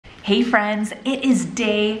Hey friends, it is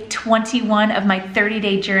day 21 of my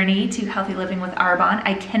 30-day journey to healthy living with Arbonne.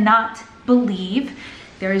 I cannot believe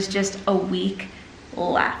there is just a week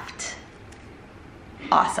left.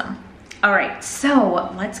 Awesome. All right,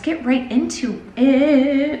 so let's get right into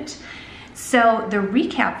it. So the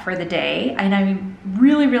recap for the day, and I'm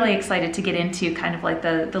really excited to get into kind of like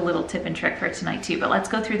the little tip and trick for tonight too, but let's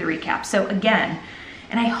go through the recap. So again,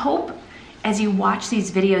 and I hope as you watch these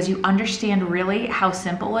videos, you understand really how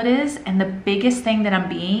simple it is. And the biggest thing that I'm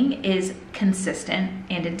being is consistent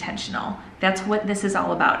and intentional. That's what this is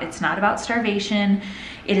all about. It's not about starvation.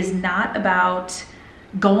 It is not about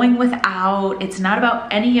going without. It's not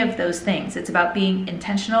about any of those things. It's about being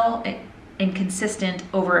intentional and consistent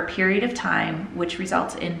over a period of time, which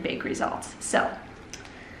results in big results. So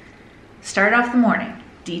start off the morning,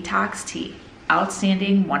 detox tea,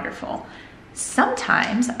 outstanding, wonderful.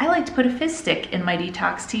 Sometimes I like to put a Fizz stick in my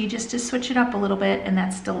detox tea just to switch it up a little bit, and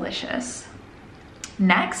that's delicious.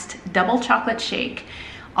 Next, double chocolate shake.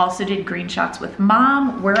 Also did green shots with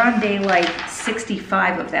mom. We're on day like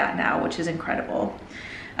 65 of that now, which is incredible.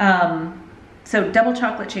 So double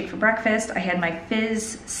chocolate shake for breakfast. I had my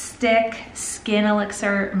Fizz stick, skin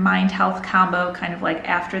elixir, mind health combo kind of like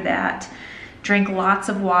after that. Drink lots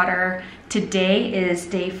of water. Today is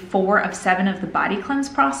day 4 of 7 of the body cleanse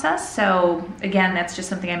process. So again, that's just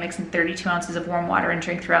something I mix in 32 ounces of warm water and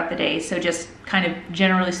drink throughout the day. So just kind of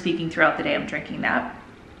generally speaking throughout the day, I'm drinking that.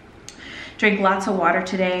 Drink lots of water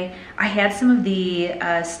today. I had some of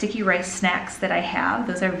the sticky rice snacks that I have.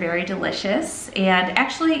 Those are very delicious. And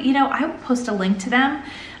actually, you know, I will post a link to them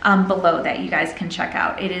below that you guys can check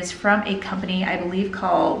out. It is from a company, I believe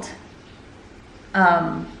called,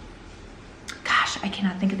 gosh, I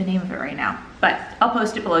cannot think of the name of it right now, but I'll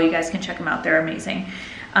post it below. You guys can check them out. They're amazing.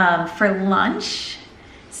 For lunch,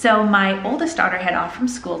 so my oldest daughter had off from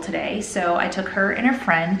school today, so I took her and her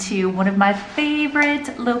friend to one of my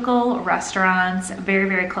favorite local restaurants,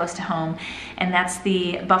 very close to home, and that's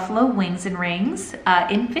the Buffalo Wings and Rings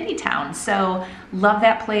in Finneytown. So love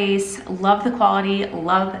that place, love the quality,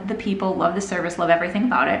 love the people, love the service, love everything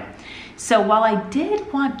about it. So while I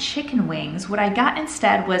did want chicken wings, what I got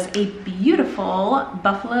instead was a beautiful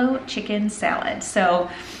buffalo chicken salad. So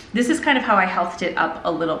this is kind of how I healthed it up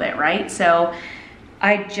a little bit, right? So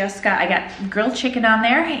I got grilled chicken on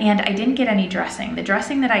there, and I didn't get any dressing. The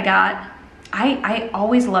dressing that I got, I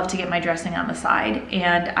always love to get my dressing on the side,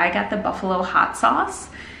 and I got the buffalo hot sauce,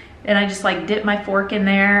 and I just like dip my fork in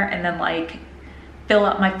there and then like fill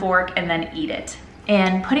up my fork and then eat it.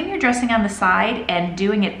 And putting your dressing on the side and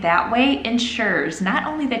doing it that way ensures not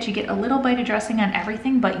only that you get a little bite of dressing on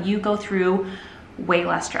everything, but you go through way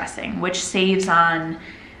less dressing, which saves on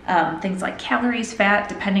things like calories, fat,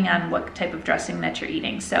 depending on what type of dressing that you're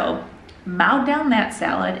eating. So mowed down that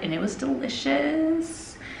salad and it was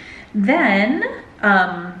delicious. Then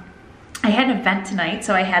I had an event tonight.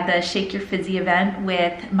 So I had the Shake Your Fizzy event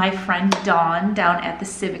with my friend Dawn down at the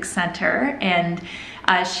Civic Center, and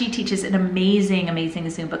she teaches an amazing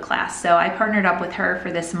Zumba class. So I partnered up with her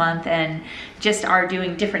for this month and just are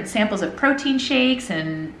doing different samples of protein shakes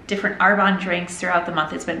and different Arbonne drinks throughout the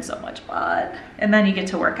month. It's been so much fun. And then you get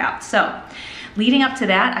to work out. So leading up to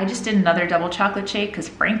that, I just did another double chocolate shake because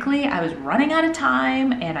frankly, I was running out of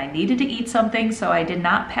time and I needed to eat something, so I did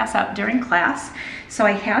not pass out during class. So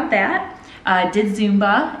I had that, did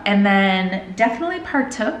Zumba, and then definitely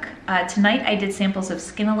partook. Tonight I did samples of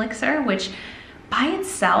skin elixir, which by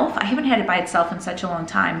itself, I haven't had it by itself in such a long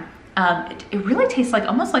time. It really tastes like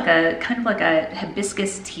almost like a kind of like a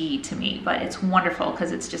hibiscus tea to me, but it's wonderful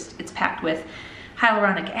because it's packed with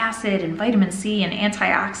hyaluronic acid and vitamin C and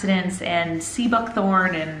antioxidants and sea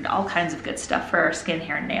buckthorn and all kinds of good stuff for our skin,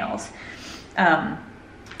 hair, and nails.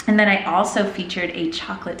 And then I also featured a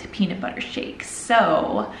chocolate peanut butter shake.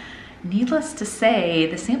 So needless to say,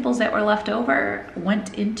 the samples that were left over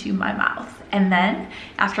went into my mouth. And then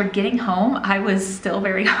after getting home, I was still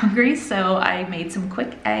very hungry, so I made some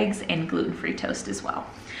quick eggs and gluten-free toast as well.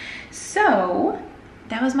 So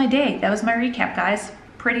that was my day. That was my recap, guys.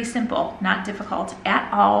 Pretty simple, not difficult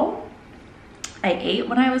at all. I ate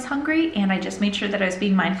when I was hungry, and I just made sure that I was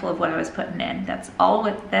being mindful of what I was putting in. That's all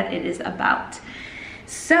that it is about.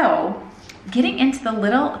 So getting into the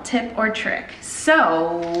little tip or trick.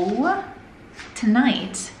 So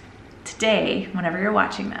tonight, today, whenever you're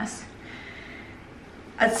watching this,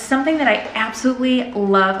 something that I absolutely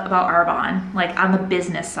love about Arbonne, like on the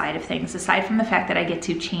business side of things, aside from the fact that I get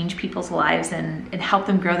to change people's lives and help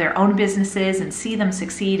them grow their own businesses and see them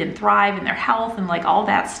succeed and thrive in their health and like all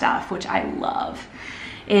that stuff, which I love,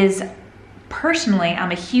 is personally,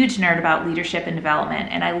 I'm a huge nerd about leadership and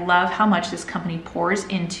development, and I love how much this company pours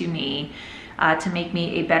into me to make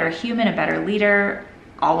me a better human, a better leader,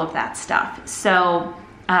 all of that stuff. So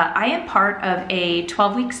I am part of a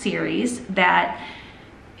 12-week series that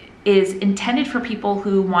is intended for people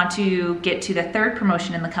who want to get to the third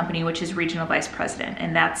promotion in the company, which is regional vice president.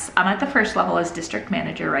 And I'm at the first level as district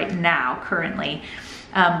manager right now, currently.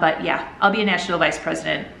 But yeah, I'll be a national vice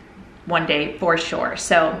president one day for sure.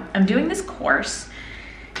 So I'm doing this course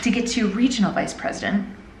to get to regional vice president.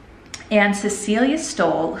 And Cecilia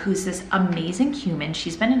Stoll, who's this amazing human,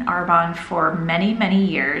 she's been in Arbonne for many, many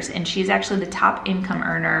years, and she's actually the top income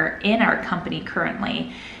earner in our company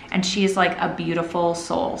currently. And she's like a beautiful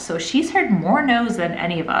soul. So she's heard more no's than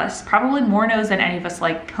any of us, probably more no's than any of us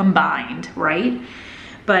like combined, right?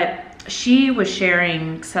 But she was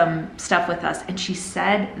sharing some stuff with us, and she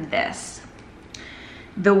said this: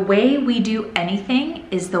 the way we do anything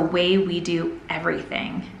is the way we do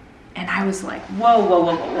everything. And I was like, whoa, whoa,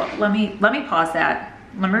 whoa, whoa, whoa. Let me pause that.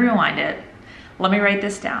 Let me rewind it. Let me write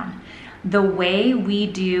this down. The way we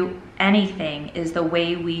do anything is the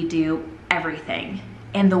way we do everything.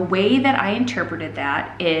 And the way that I interpreted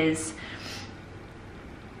that is,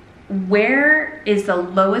 where is the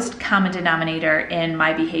lowest common denominator in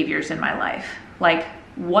my behaviors in my life? Like,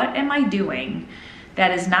 what am I doing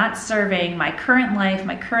that is not serving my current life,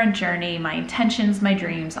 my current journey, my intentions, my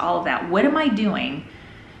dreams, all of that? What am I doing?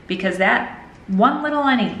 Because that one little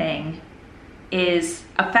anything is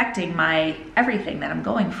affecting my everything that I'm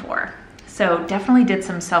going for. So definitely did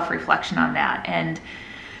some self-reflection on that. And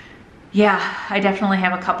yeah, I definitely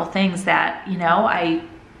have a couple things that, you know, I'm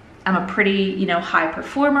a pretty, you know, high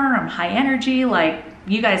performer. I'm high energy. Like,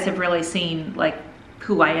 you guys have really seen like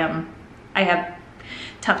who I am. I have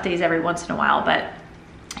tough days every once in a while, but,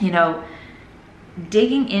 you know,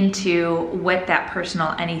 digging into what that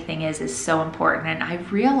personal anything is so important. And I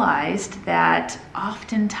realized that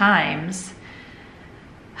oftentimes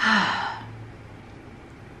I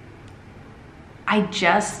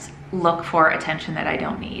just look for attention that I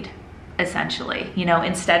don't need, essentially. You know,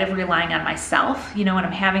 instead of relying on myself, you know, when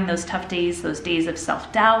I'm having those tough days, those days of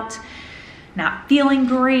self-doubt, not feeling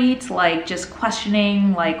great, like just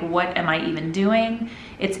questioning, like, what am I even doing?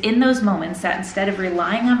 It's in those moments that instead of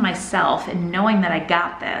relying on myself and knowing that I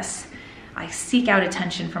got this, I seek out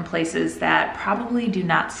attention from places that probably do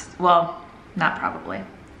not, well, not probably,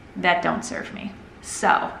 that don't serve me.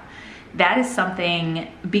 So that is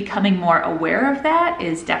something, becoming more aware of that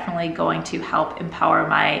is definitely going to help empower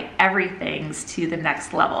my everythings to the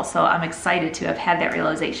next level. So I'm excited to have had that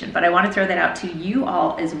realization, but I want to throw that out to you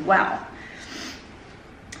all as well.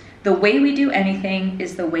 The way we do anything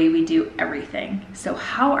is the way we do everything. So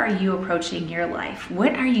how are you approaching your life?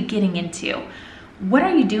 What are you getting into? What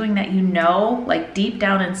are you doing that you know, like deep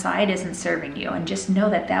down inside, isn't serving you? And just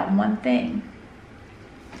know that that one thing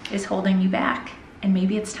is holding you back, and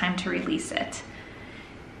maybe it's time to release it.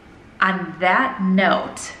 On that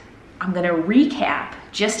note, I'm gonna recap,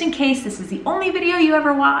 just in case this is the only video you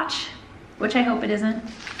ever watch, which I hope it isn't.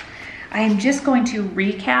 I am just going to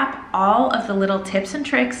recap all of the little tips and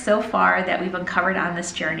tricks so far that we've uncovered on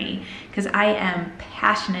this journey, because I am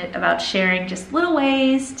passionate about sharing just little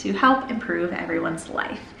ways to help improve everyone's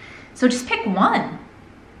life. So just pick one.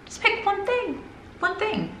 Just pick one thing. One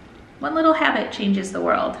thing. One little habit changes the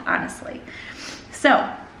world, honestly.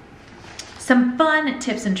 So, some fun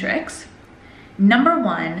tips and tricks. Number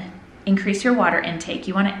one, increase your water intake.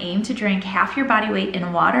 You want to aim to drink half your body weight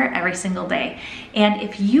in water every single day. And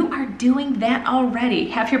if you are doing that already,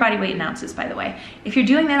 half your body weight in ounces, by the way. If you're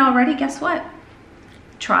doing that already, guess what?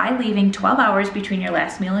 Try leaving 12 hours between your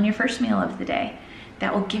last meal and your first meal of the day.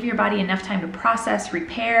 That will give your body enough time to process,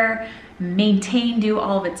 repair, maintain, do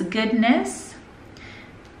all of its goodness.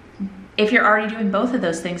 If you're already doing both of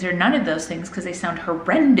those things or none of those things because they sound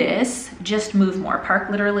horrendous, just move more. Park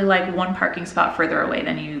literally like one parking spot further away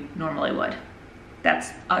than you normally would.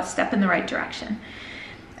 That's a step in the right direction.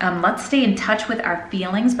 Let's stay in touch with our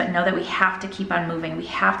feelings, but know that we have to keep on moving. We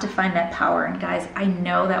have to find that power. And guys, I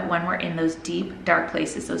know that when we're in those deep, dark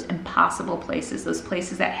places, those impossible places, those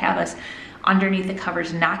places that have us underneath the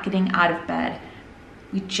covers, not getting out of bed,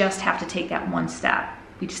 we just have to take that one step.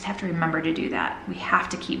 We just have to remember to do that. We have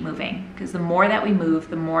to keep moving, because the more that we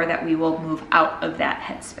move, the more that we will move out of that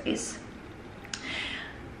headspace.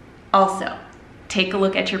 Also, take a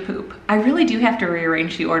look at your poop. I really do have to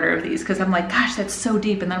rearrange the order of these, because I'm like, gosh, that's so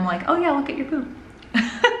deep. And then I'm like, oh yeah, look at your poop.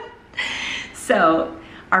 So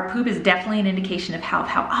our poop is definitely an indication of how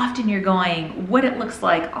often you're going, what it looks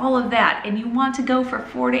like, all of that. And you want to go for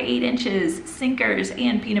 4 to 8 inches, sinkers,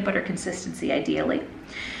 and peanut butter consistency, ideally.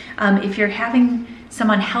 If you're having some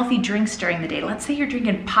unhealthy drinks during the day, let's say you're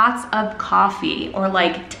drinking pots of coffee or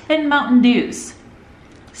like 10 Mountain Dews,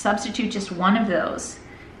 Substitute just one of those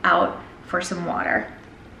out for some water.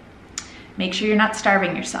 Make sure you're not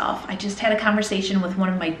starving yourself. I just had a conversation with one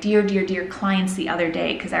of my dear, dear, dear clients the other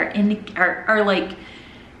day, because our like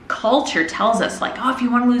culture tells us like, oh, if you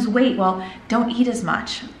want to lose weight, well, don't eat as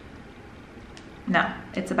much. No,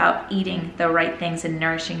 it's about eating the right things and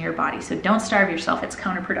nourishing your body. So don't starve yourself. It's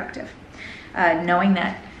counterproductive. Knowing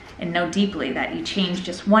that and know deeply that you change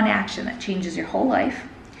just one action that changes your whole life.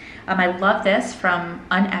 I love this from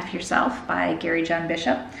UnF Yourself by Gary John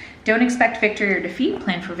Bishop. Don't expect victory or defeat,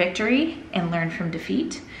 plan for victory and learn from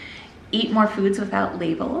defeat. Eat more foods without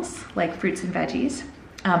labels, like fruits and veggies.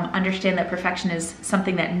 Understand that perfection is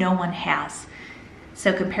something that no one has.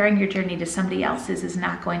 So comparing your journey to somebody else's is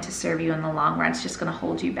not going to serve you in the long run. It's just going to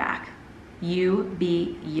hold you back. You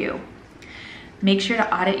be you. Make sure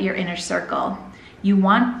to audit your inner circle. You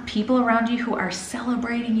want people around you who are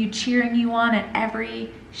celebrating you, cheering you on at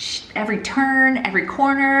every turn, every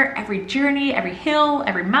corner, every journey, every hill,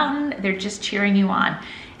 every mountain. They're just cheering you on.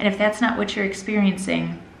 And if that's not what you're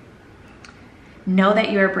experiencing, know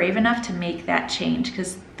that you are brave enough to make that change,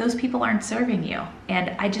 because those people aren't serving you.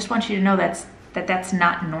 And I just want you to know that's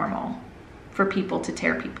not normal for people to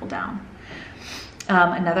tear people down.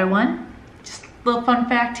 Another one, just a little fun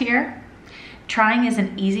fact here. Trying is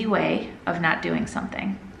an easy way of not doing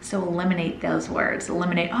something. So eliminate those words.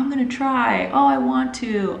 Eliminate, oh, I'm gonna try, oh, I want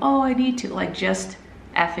to, oh, I need to. Like, just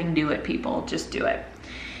effing do it, people, just do it.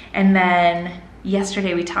 And then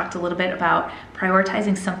yesterday we talked a little bit about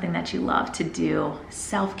prioritizing something that you love to do.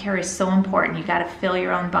 Self-care is so important. You gotta fill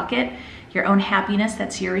your own bucket, your own happiness.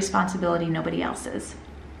 That's your responsibility, nobody else's.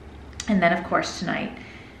 And then of course tonight,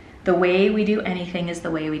 the way we do anything is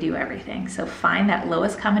the way we do everything. So find that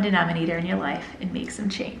lowest common denominator in your life and make some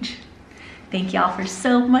change. Thank y'all for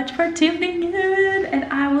so much for tuning in, and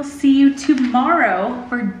I will see you tomorrow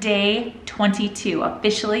for day 22,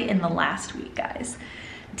 officially in the last week, guys.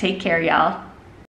 Take care, y'all.